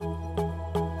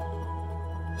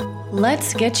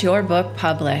Let's get your book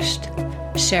published.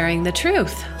 Sharing the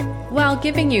truth while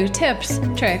giving you tips,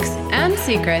 tricks, and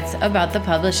secrets about the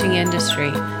publishing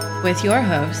industry with your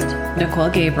host, Nicole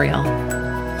Gabriel.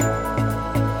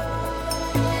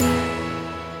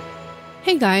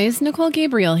 Hey guys, Nicole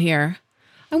Gabriel here.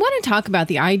 I want to talk about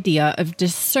the idea of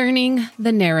discerning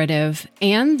the narrative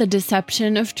and the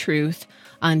deception of truth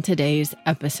on today's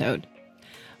episode.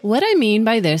 What I mean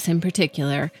by this in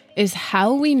particular is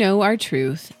how we know our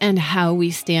truth and how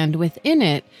we stand within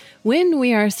it when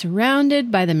we are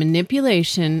surrounded by the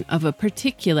manipulation of a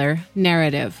particular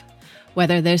narrative,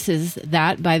 whether this is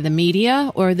that by the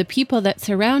media or the people that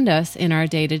surround us in our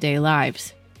day-to-day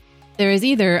lives. There is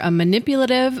either a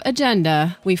manipulative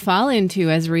agenda we fall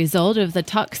into as a result of the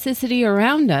toxicity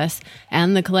around us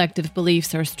and the collective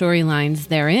beliefs or storylines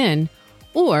therein,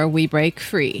 or we break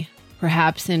free,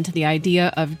 perhaps into the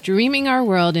idea of dreaming our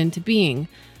world into being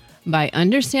by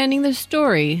understanding the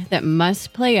story that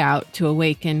must play out to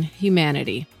awaken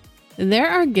humanity. There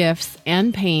are gifts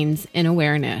and pains in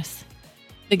awareness.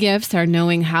 The gifts are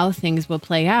knowing how things will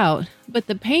play out, but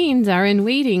the pains are in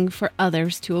waiting for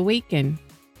others to awaken.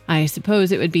 I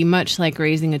suppose it would be much like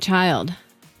raising a child.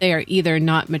 They are either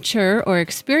not mature or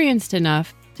experienced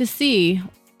enough to see,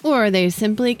 or they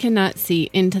simply cannot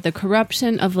see into the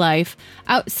corruption of life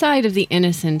outside of the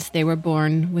innocence they were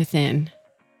born within.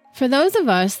 For those of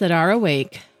us that are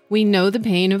awake, we know the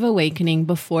pain of awakening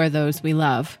before those we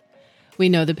love. We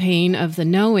know the pain of the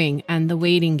knowing and the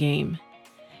waiting game.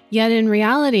 Yet in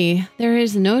reality, there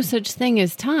is no such thing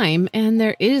as time, and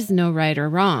there is no right or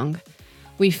wrong.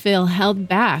 We feel held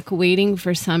back waiting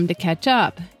for some to catch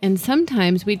up, and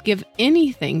sometimes we'd give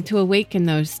anything to awaken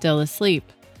those still asleep.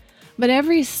 But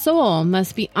every soul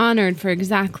must be honored for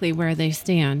exactly where they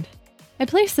stand. I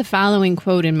placed the following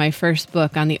quote in my first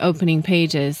book on the opening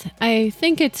pages. I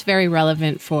think it's very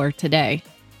relevant for today.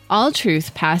 All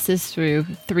truth passes through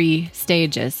 3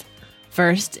 stages.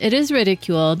 First, it is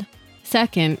ridiculed.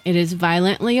 Second, it is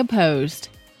violently opposed.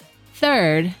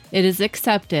 Third, it is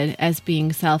accepted as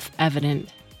being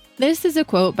self-evident. This is a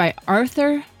quote by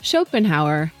Arthur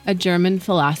Schopenhauer, a German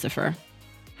philosopher.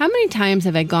 How many times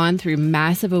have I gone through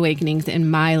massive awakenings in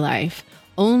my life,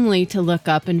 only to look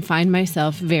up and find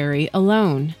myself very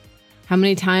alone? How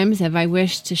many times have I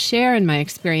wished to share in my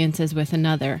experiences with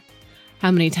another? How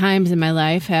many times in my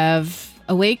life have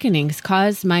awakenings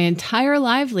caused my entire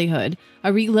livelihood,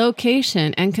 a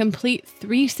relocation, and complete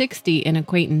 360 in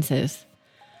acquaintances?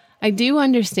 I do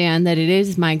understand that it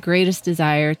is my greatest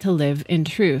desire to live in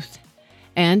truth.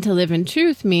 And to live in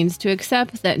truth means to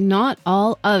accept that not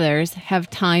all others have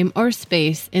time or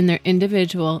space in their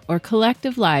individual or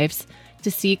collective lives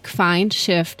to seek, find,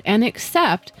 shift, and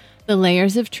accept the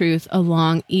layers of truth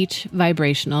along each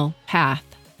vibrational path.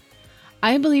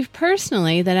 I believe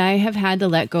personally that I have had to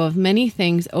let go of many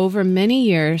things over many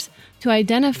years to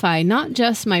identify not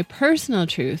just my personal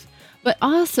truth, but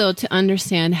also to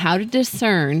understand how to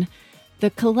discern the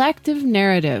collective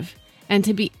narrative and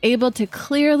to be able to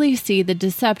clearly see the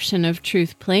deception of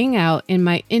truth playing out in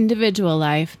my individual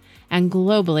life and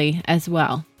globally as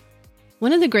well.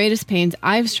 One of the greatest pains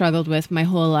I've struggled with my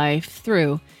whole life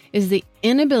through is the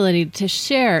inability to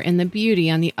share in the beauty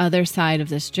on the other side of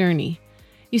this journey.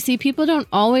 You see, people don't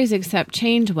always accept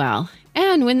change well,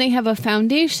 and when they have a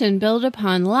foundation built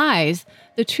upon lies,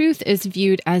 the truth is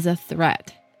viewed as a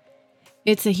threat.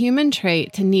 It's a human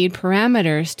trait to need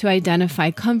parameters to identify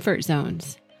comfort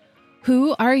zones.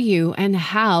 Who are you and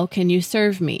how can you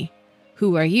serve me?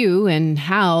 Who are you and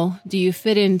how do you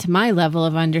fit into my level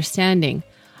of understanding?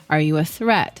 Are you a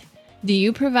threat? Do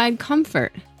you provide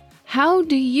comfort? How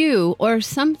do you or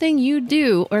something you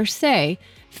do or say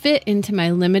fit into my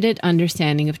limited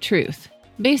understanding of truth?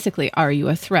 Basically, are you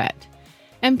a threat?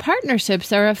 And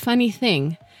partnerships are a funny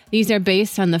thing. These are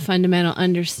based on the fundamental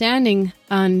understanding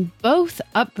on both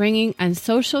upbringing and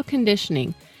social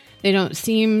conditioning. They don't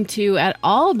seem to at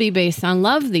all be based on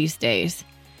love these days.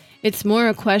 It's more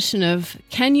a question of,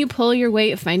 can you pull your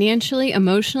weight financially,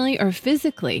 emotionally, or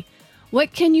physically?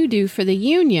 What can you do for the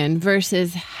union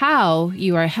versus how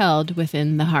you are held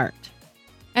within the heart?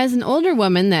 As an older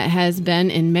woman that has been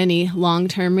in many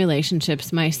long-term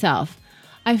relationships myself,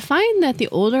 I find that the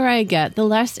older I get, the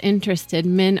less interested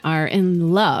men are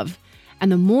in love,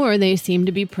 and the more they seem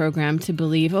to be programmed to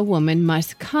believe a woman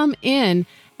must come in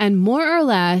and more or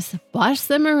less boss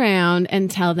them around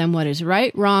and tell them what is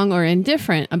right, wrong, or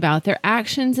indifferent about their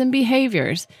actions and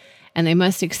behaviors, and they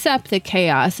must accept the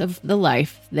chaos of the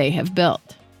life they have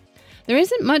built. There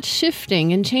isn't much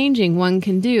shifting and changing one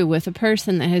can do with a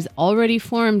person that has already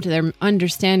formed their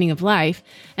understanding of life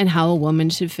and how a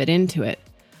woman should fit into it.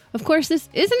 Of course, this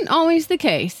isn't always the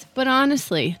case, but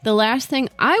honestly, the last thing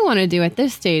I want to do at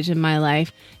this stage in my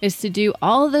life is to do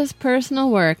all this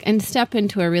personal work and step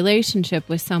into a relationship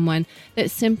with someone that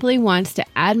simply wants to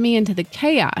add me into the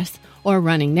chaos or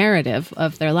running narrative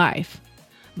of their life.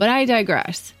 But I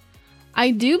digress.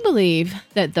 I do believe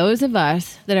that those of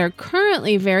us that are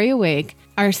currently very awake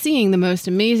are seeing the most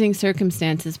amazing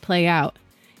circumstances play out.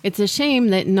 It's a shame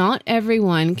that not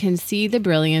everyone can see the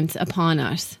brilliance upon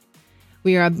us.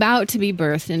 We are about to be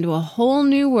birthed into a whole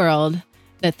new world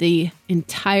that the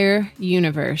entire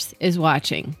universe is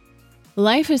watching.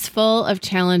 Life is full of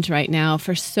challenge right now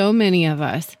for so many of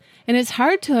us, and it's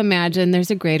hard to imagine there's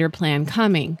a greater plan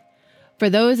coming. For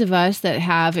those of us that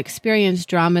have experienced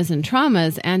dramas and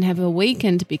traumas and have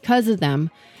awakened because of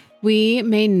them, we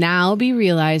may now be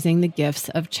realizing the gifts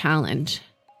of challenge.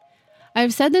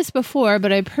 I've said this before,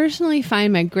 but I personally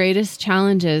find my greatest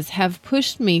challenges have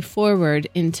pushed me forward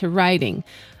into writing.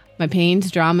 My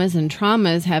pains, dramas, and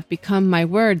traumas have become my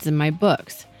words in my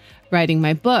books. Writing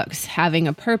my books, having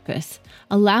a purpose,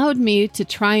 allowed me to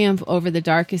triumph over the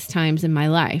darkest times in my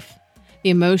life. The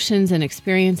emotions and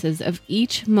experiences of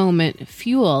each moment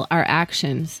fuel our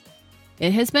actions.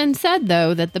 It has been said,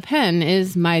 though, that the pen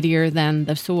is mightier than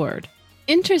the sword.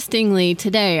 Interestingly,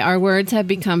 today, our words have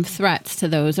become threats to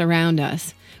those around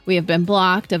us. We have been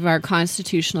blocked of our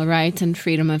constitutional rights and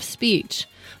freedom of speech.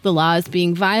 The law is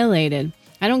being violated.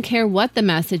 I don't care what the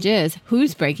message is.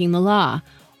 Who's breaking the law?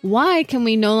 Why can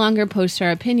we no longer post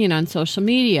our opinion on social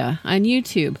media, on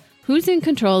YouTube? Who's in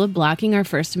control of blocking our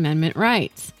First Amendment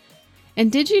rights?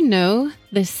 And did you know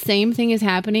the same thing is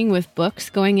happening with books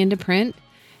going into print?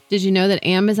 Did you know that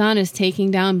Amazon is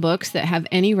taking down books that have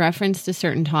any reference to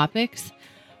certain topics?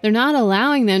 They're not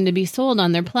allowing them to be sold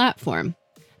on their platform,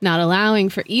 not allowing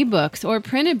for ebooks or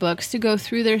printed books to go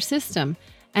through their system,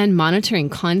 and monitoring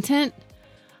content.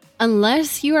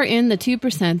 Unless you are in the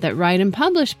 2% that write and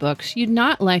publish books, you'd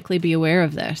not likely be aware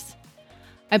of this.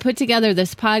 I put together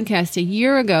this podcast a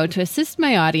year ago to assist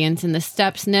my audience in the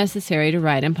steps necessary to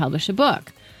write and publish a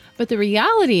book. But the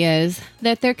reality is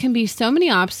that there can be so many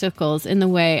obstacles in the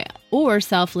way or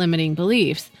self-limiting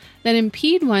beliefs that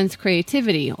impede one's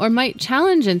creativity or might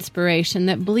challenge inspiration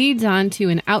that bleeds onto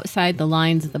and outside the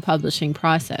lines of the publishing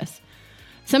process.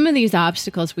 Some of these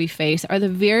obstacles we face are the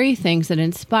very things that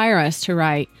inspire us to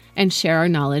write and share our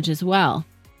knowledge as well.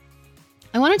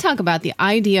 I want to talk about the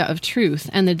idea of truth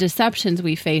and the deceptions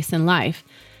we face in life,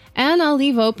 and I'll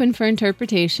leave open for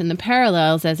interpretation the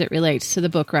parallels as it relates to the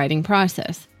book writing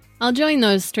process. I'll join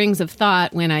those strings of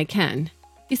thought when I can.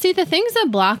 You see, the things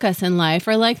that block us in life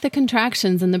are like the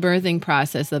contractions in the birthing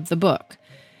process of the book.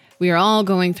 We are all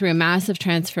going through a massive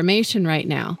transformation right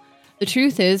now. The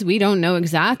truth is, we don't know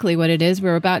exactly what it is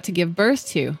we're about to give birth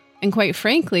to. And quite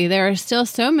frankly, there are still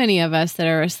so many of us that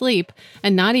are asleep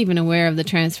and not even aware of the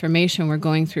transformation we're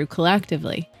going through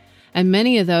collectively. And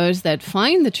many of those that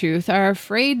find the truth are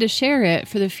afraid to share it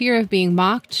for the fear of being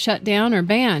mocked, shut down, or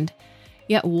banned.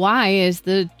 Yet why is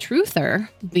the truther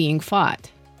being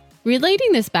fought?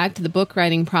 Relating this back to the book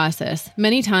writing process,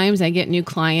 many times I get new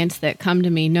clients that come to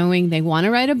me knowing they want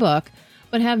to write a book,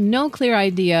 but have no clear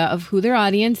idea of who their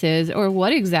audience is or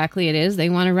what exactly it is they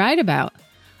want to write about.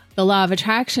 The law of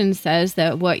attraction says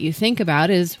that what you think about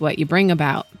is what you bring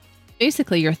about.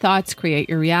 Basically, your thoughts create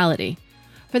your reality.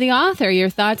 For the author, your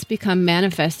thoughts become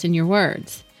manifest in your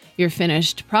words. Your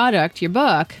finished product, your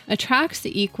book, attracts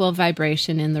the equal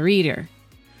vibration in the reader.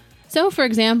 So, for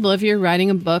example, if you're writing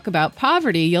a book about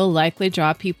poverty, you'll likely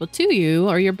draw people to you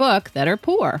or your book that are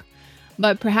poor.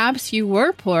 But perhaps you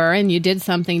were poor and you did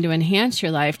something to enhance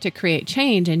your life to create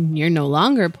change and you're no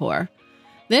longer poor.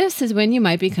 This is when you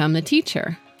might become the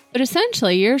teacher. But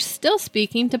essentially, you're still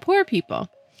speaking to poor people.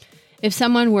 If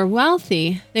someone were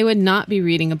wealthy, they would not be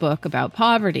reading a book about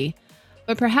poverty,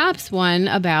 but perhaps one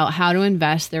about how to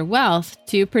invest their wealth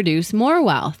to produce more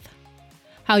wealth.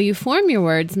 How you form your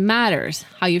words matters.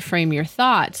 How you frame your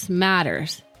thoughts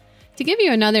matters. To give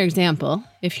you another example,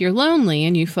 if you're lonely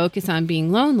and you focus on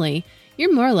being lonely,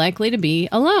 you're more likely to be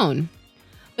alone.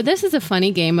 But this is a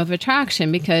funny game of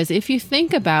attraction because if you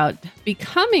think about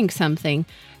becoming something,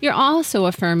 you're also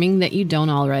affirming that you don't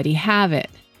already have it.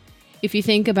 If you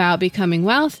think about becoming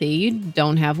wealthy, you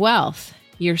don't have wealth.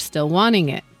 You're still wanting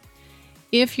it.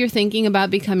 If you're thinking about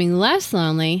becoming less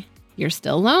lonely, you're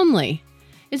still lonely.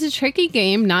 It's a tricky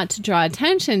game not to draw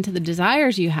attention to the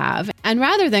desires you have, and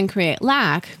rather than create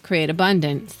lack, create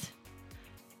abundance.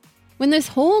 When this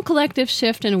whole collective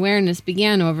shift in awareness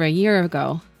began over a year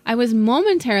ago, I was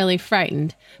momentarily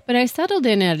frightened, but I settled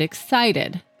in and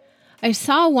excited. I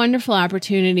saw a wonderful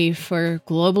opportunity for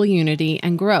global unity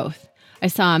and growth. I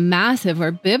saw a massive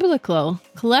or biblical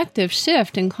collective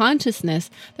shift in consciousness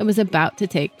that was about to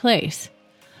take place.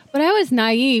 But I was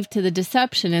naive to the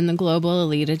deception in the global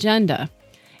elite agenda.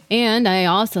 And I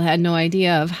also had no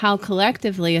idea of how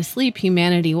collectively asleep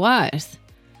humanity was.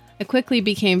 I quickly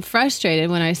became frustrated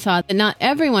when I saw that not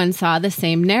everyone saw the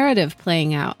same narrative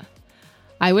playing out.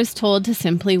 I was told to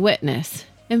simply witness.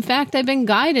 In fact, I've been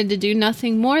guided to do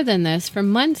nothing more than this for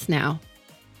months now.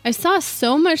 I saw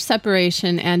so much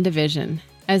separation and division.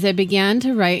 As I began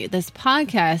to write this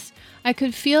podcast, I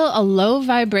could feel a low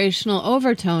vibrational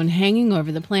overtone hanging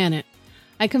over the planet.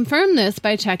 I confirmed this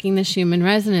by checking the Schumann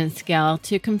resonance scale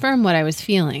to confirm what I was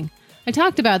feeling. I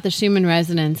talked about the Schumann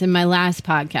resonance in my last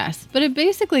podcast, but it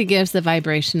basically gives the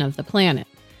vibration of the planet.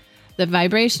 The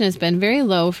vibration has been very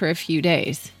low for a few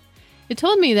days. It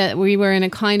told me that we were in a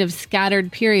kind of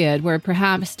scattered period where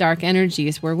perhaps dark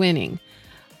energies were winning,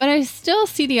 but I still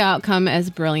see the outcome as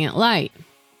brilliant light.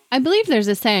 I believe there's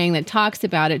a saying that talks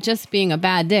about it just being a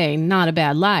bad day, not a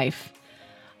bad life.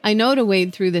 I know to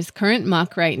wade through this current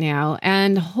muck right now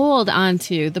and hold on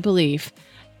to the belief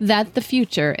that the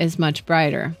future is much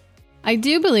brighter. I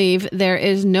do believe there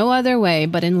is no other way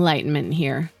but enlightenment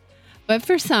here. But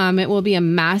for some, it will be a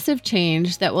massive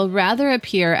change that will rather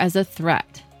appear as a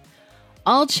threat.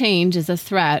 All change is a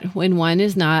threat when one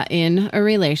is not in a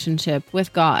relationship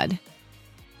with God.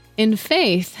 In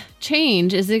faith,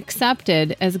 change is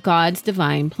accepted as God's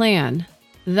divine plan,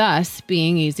 thus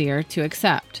being easier to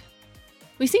accept.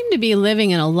 We seem to be living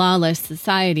in a lawless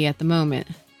society at the moment.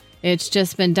 It's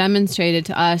just been demonstrated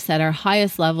to us at our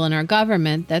highest level in our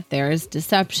government that there is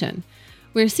deception.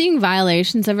 We're seeing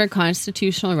violations of our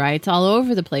constitutional rights all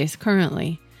over the place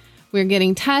currently. We're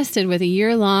getting tested with a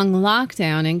year-long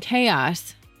lockdown and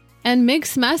chaos, and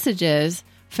mixed messages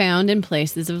found in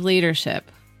places of leadership.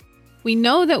 We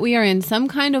know that we are in some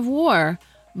kind of war,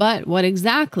 but what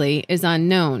exactly is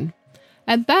unknown.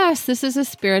 At best, this is a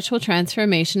spiritual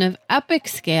transformation of epic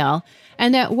scale,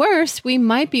 and at worst, we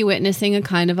might be witnessing a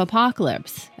kind of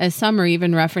apocalypse, as some are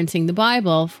even referencing the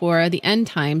Bible for the end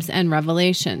times and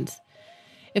revelations.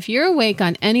 If you're awake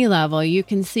on any level, you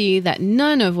can see that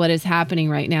none of what is happening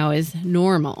right now is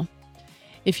normal.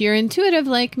 If you're intuitive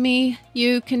like me,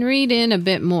 you can read in a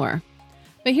bit more.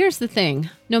 But here's the thing,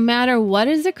 no matter what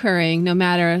is occurring, no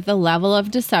matter the level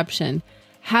of deception,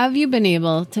 have you been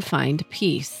able to find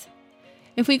peace?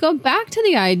 If we go back to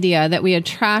the idea that we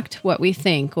attract what we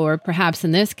think, or perhaps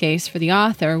in this case for the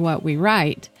author, what we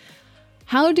write,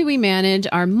 how do we manage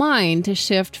our mind to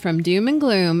shift from doom and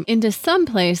gloom into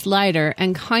someplace lighter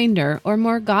and kinder or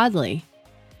more godly?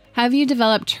 Have you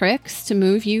developed tricks to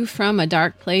move you from a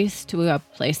dark place to a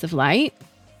place of light?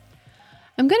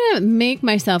 I'm going to make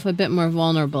myself a bit more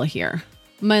vulnerable here.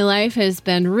 My life has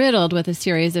been riddled with a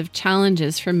series of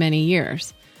challenges for many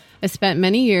years. I spent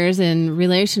many years in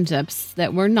relationships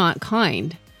that were not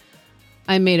kind.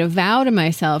 I made a vow to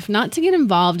myself not to get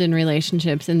involved in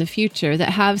relationships in the future that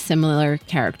have similar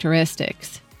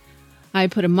characteristics. I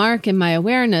put a mark in my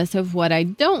awareness of what I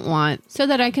don't want so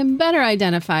that I can better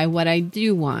identify what I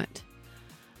do want.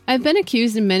 I've been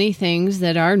accused of many things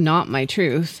that are not my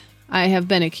truth. I have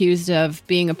been accused of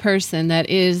being a person that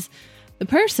is the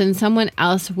person someone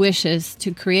else wishes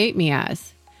to create me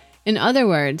as. In other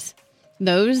words,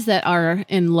 those that are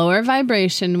in lower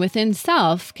vibration within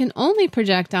self can only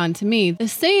project onto me the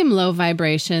same low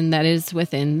vibration that is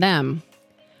within them.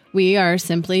 We are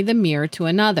simply the mirror to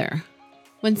another.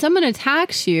 When someone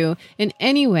attacks you in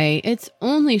any way, it's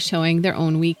only showing their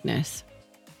own weakness.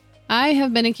 I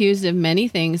have been accused of many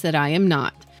things that I am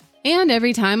not. And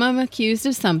every time I'm accused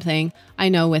of something, I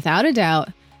know without a doubt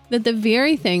that the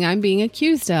very thing I'm being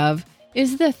accused of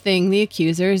is the thing the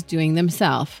accuser is doing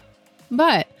themselves.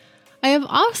 But I have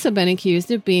also been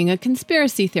accused of being a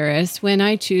conspiracy theorist when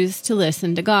I choose to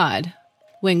listen to God,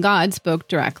 when God spoke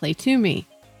directly to me.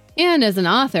 And as an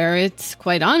author, it's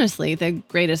quite honestly the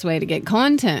greatest way to get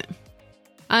content.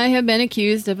 I have been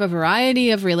accused of a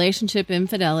variety of relationship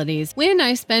infidelities when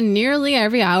I spend nearly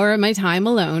every hour of my time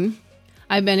alone.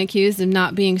 I've been accused of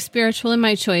not being spiritual in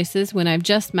my choices when I've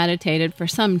just meditated for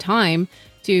some time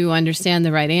to understand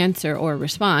the right answer or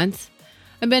response.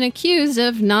 I've been accused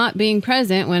of not being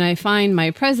present when I find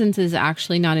my presence is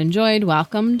actually not enjoyed,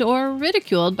 welcomed, or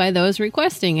ridiculed by those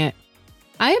requesting it.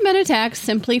 I have been attacked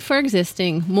simply for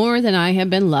existing more than I have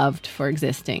been loved for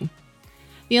existing.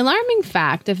 The alarming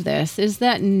fact of this is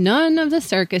that none of the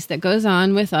circus that goes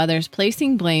on with others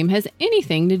placing blame has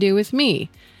anything to do with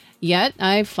me. Yet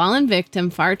I've fallen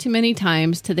victim far too many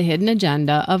times to the hidden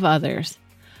agenda of others.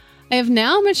 I have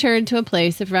now matured to a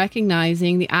place of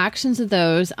recognizing the actions of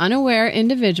those unaware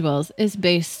individuals is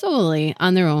based solely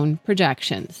on their own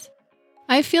projections.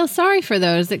 I feel sorry for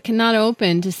those that cannot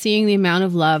open to seeing the amount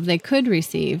of love they could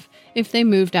receive if they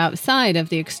moved outside of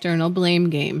the external blame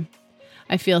game.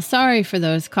 I feel sorry for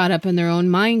those caught up in their own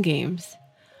mind games.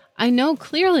 I know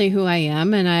clearly who I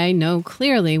am, and I know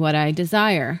clearly what I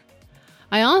desire.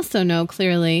 I also know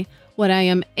clearly what I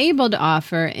am able to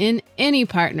offer in any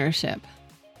partnership.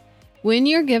 When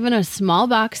you're given a small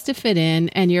box to fit in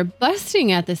and you're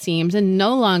busting at the seams and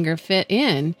no longer fit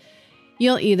in,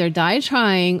 you'll either die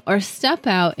trying or step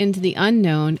out into the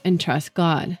unknown and trust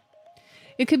God.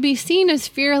 It could be seen as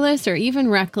fearless or even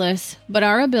reckless, but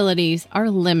our abilities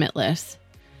are limitless.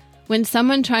 When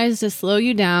someone tries to slow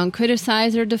you down,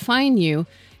 criticize, or define you,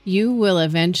 you will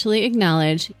eventually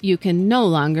acknowledge you can no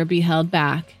longer be held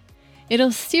back.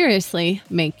 It'll seriously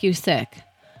make you sick.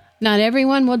 Not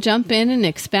everyone will jump in and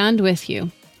expand with you.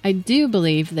 I do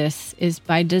believe this is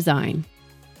by design.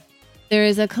 There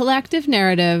is a collective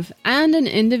narrative and an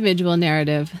individual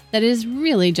narrative that is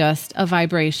really just a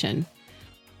vibration.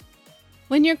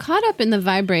 When you're caught up in the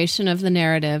vibration of the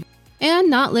narrative and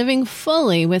not living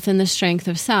fully within the strength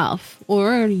of self,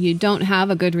 or you don't have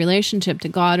a good relationship to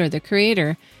God or the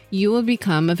Creator, you will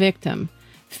become a victim.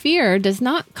 Fear does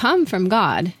not come from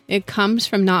God. It comes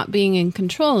from not being in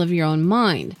control of your own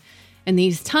mind. In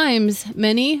these times,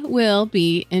 many will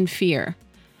be in fear.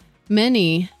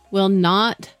 Many will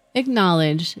not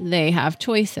acknowledge they have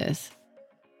choices.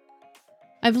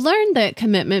 I've learned that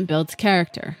commitment builds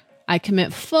character. I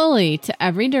commit fully to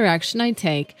every direction I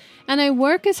take, and I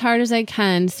work as hard as I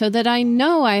can so that I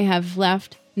know I have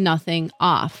left nothing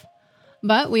off.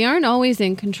 But we aren't always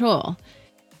in control.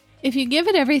 If you give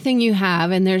it everything you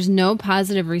have and there's no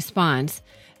positive response,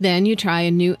 then you try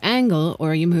a new angle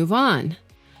or you move on.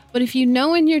 But if you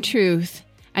know in your truth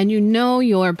and you know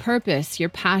your purpose, your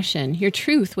passion, your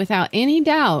truth without any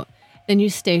doubt, then you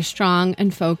stay strong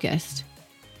and focused.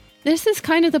 This is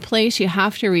kind of the place you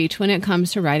have to reach when it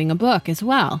comes to writing a book as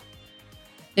well.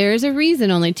 There is a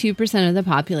reason only 2% of the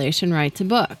population writes a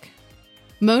book.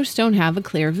 Most don't have a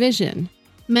clear vision.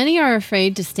 Many are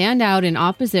afraid to stand out in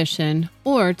opposition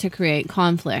or to create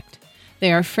conflict.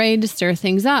 They are afraid to stir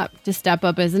things up, to step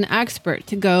up as an expert,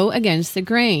 to go against the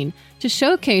grain, to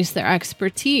showcase their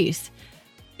expertise,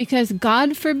 because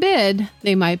God forbid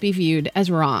they might be viewed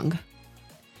as wrong.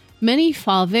 Many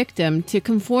fall victim to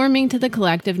conforming to the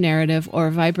collective narrative or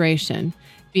vibration.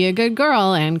 Be a good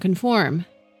girl and conform.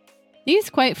 These,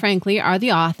 quite frankly, are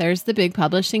the authors the big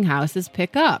publishing houses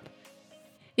pick up.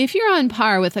 If you're on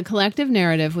par with the collective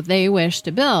narrative they wish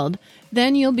to build,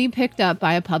 then you'll be picked up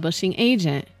by a publishing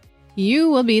agent.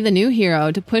 You will be the new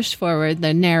hero to push forward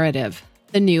the narrative,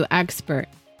 the new expert.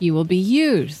 You will be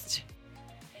used.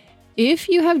 If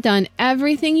you have done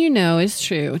everything you know is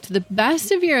true to the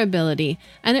best of your ability,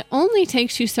 and it only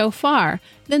takes you so far,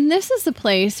 then this is the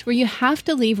place where you have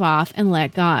to leave off and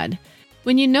let God.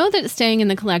 When you know that staying in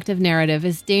the collective narrative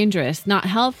is dangerous, not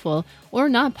helpful, or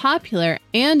not popular,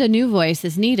 and a new voice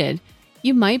is needed,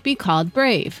 you might be called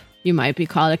brave. You might be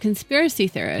called a conspiracy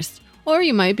theorist, or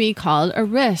you might be called a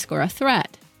risk or a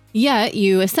threat. Yet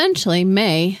you essentially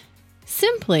may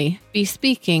simply be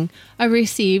speaking a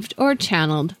received or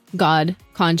channeled God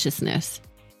consciousness.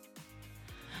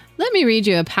 Let me read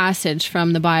you a passage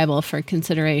from the Bible for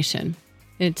consideration.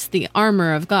 It's the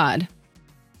armor of God.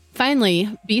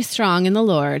 Finally, be strong in the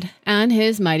Lord and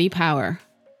his mighty power.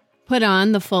 Put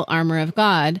on the full armor of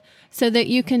God so that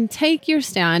you can take your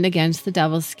stand against the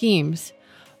devil's schemes.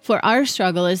 For our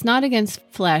struggle is not against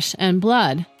flesh and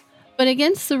blood, but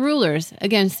against the rulers,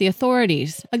 against the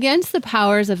authorities, against the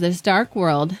powers of this dark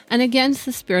world, and against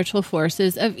the spiritual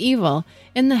forces of evil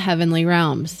in the heavenly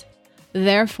realms.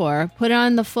 Therefore, put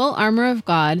on the full armor of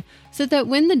God so that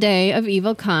when the day of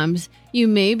evil comes, you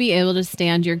may be able to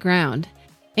stand your ground.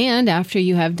 And after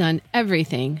you have done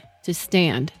everything, to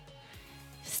stand.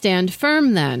 Stand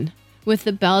firm then, with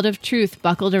the belt of truth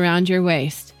buckled around your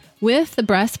waist, with the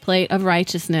breastplate of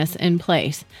righteousness in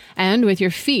place, and with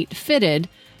your feet fitted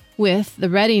with the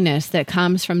readiness that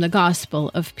comes from the gospel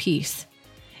of peace.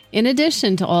 In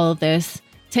addition to all of this,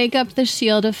 take up the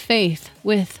shield of faith,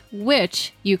 with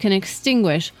which you can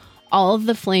extinguish all of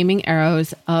the flaming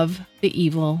arrows of the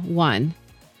evil one.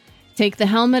 Take the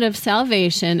helmet of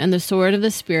salvation and the sword of the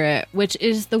Spirit, which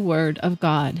is the word of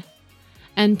God.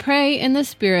 And pray in the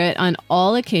Spirit on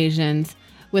all occasions,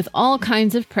 with all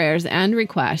kinds of prayers and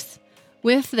requests.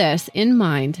 With this in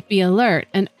mind, be alert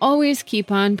and always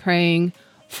keep on praying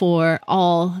for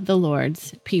all the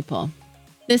Lord's people.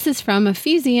 This is from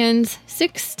Ephesians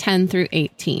 6:10 through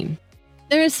 18.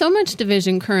 There is so much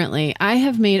division currently. I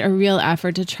have made a real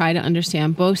effort to try to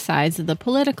understand both sides of the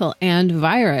political and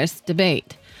virus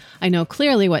debate. I know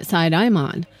clearly what side I'm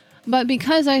on. But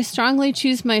because I strongly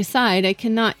choose my side, I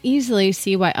cannot easily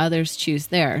see why others choose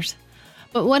theirs.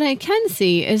 But what I can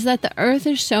see is that the earth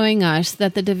is showing us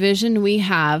that the division we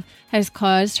have has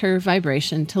caused her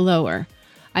vibration to lower.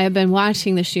 I have been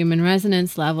watching the Schumann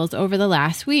resonance levels over the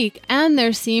last week, and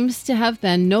there seems to have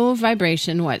been no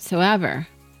vibration whatsoever.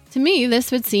 To me,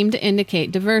 this would seem to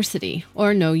indicate diversity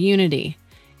or no unity.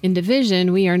 In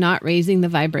division, we are not raising the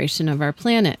vibration of our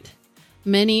planet.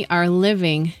 Many are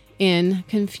living in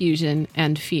confusion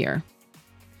and fear.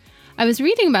 I was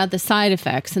reading about the side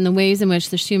effects and the ways in which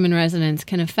the Schumann resonance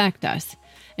can affect us.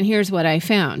 And here's what I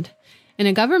found. In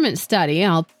a government study,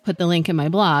 I'll put the link in my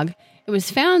blog, it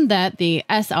was found that the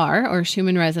SR, or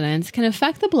Schumann resonance, can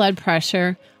affect the blood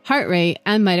pressure, heart rate,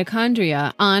 and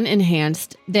mitochondria on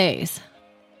enhanced days.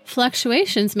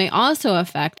 Fluctuations may also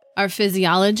affect our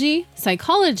physiology,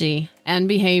 psychology, and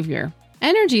behavior.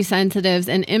 Energy sensitives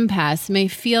and empaths may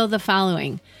feel the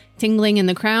following: tingling in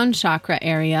the crown chakra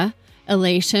area,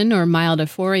 elation or mild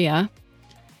euphoria,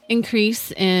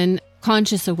 increase in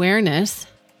conscious awareness,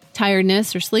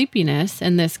 tiredness or sleepiness,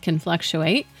 and this can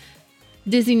fluctuate,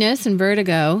 dizziness and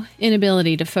vertigo,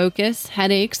 inability to focus,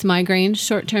 headaches, migraines,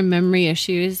 short-term memory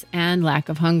issues, and lack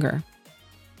of hunger.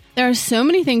 There are so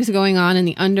many things going on in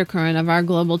the undercurrent of our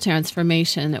global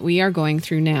transformation that we are going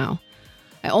through now.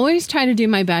 I always try to do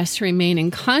my best to remain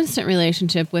in constant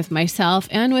relationship with myself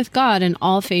and with God in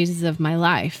all phases of my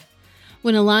life.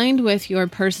 When aligned with your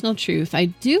personal truth, I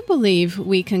do believe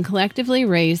we can collectively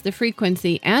raise the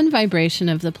frequency and vibration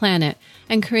of the planet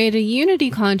and create a unity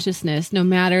consciousness no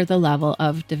matter the level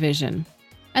of division.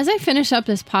 As I finish up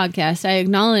this podcast, I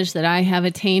acknowledge that I have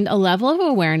attained a level of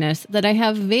awareness that I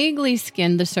have vaguely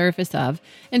skimmed the surface of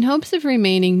in hopes of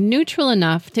remaining neutral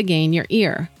enough to gain your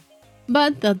ear.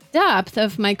 But the depth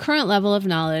of my current level of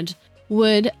knowledge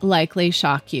would likely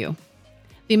shock you.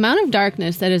 The amount of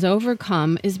darkness that is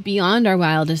overcome is beyond our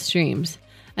wildest dreams,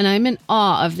 and I'm in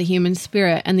awe of the human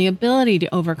spirit and the ability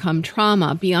to overcome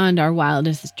trauma beyond our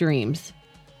wildest dreams.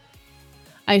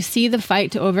 I see the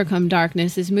fight to overcome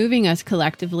darkness is moving us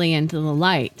collectively into the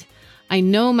light. I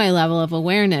know my level of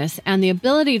awareness and the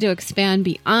ability to expand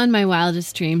beyond my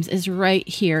wildest dreams is right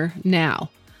here now.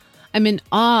 I'm in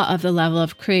awe of the level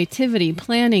of creativity,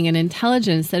 planning, and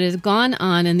intelligence that has gone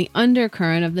on in the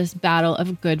undercurrent of this battle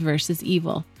of good versus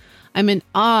evil. I'm in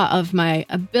awe of my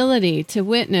ability to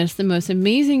witness the most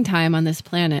amazing time on this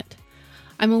planet.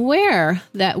 I'm aware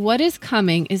that what is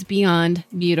coming is beyond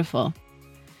beautiful.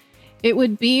 It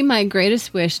would be my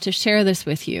greatest wish to share this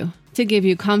with you, to give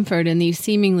you comfort in these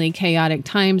seemingly chaotic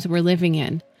times we're living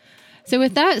in. So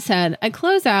with that said, I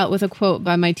close out with a quote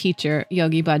by my teacher,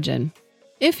 Yogi Bhajan.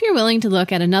 If you're willing to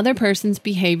look at another person's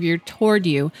behavior toward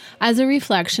you as a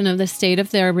reflection of the state of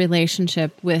their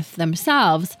relationship with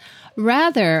themselves,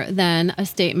 rather than a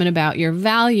statement about your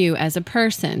value as a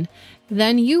person,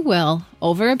 then you will,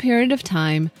 over a period of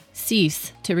time,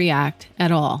 cease to react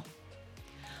at all.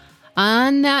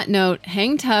 On that note,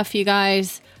 hang tough, you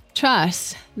guys.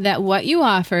 Trust that what you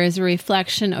offer is a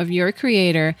reflection of your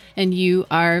Creator, and you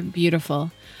are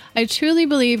beautiful. I truly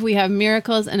believe we have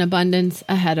miracles and abundance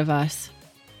ahead of us.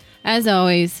 As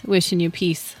always, wishing you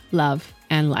peace, love,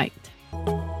 and light.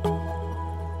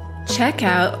 Check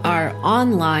out our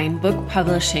online book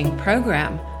publishing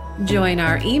program. Join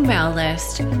our email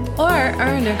list or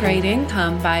earn a great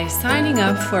income by signing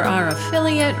up for our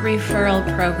affiliate referral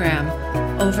program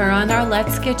over on our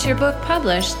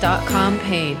letsgetyourbookpublished.com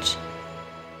page.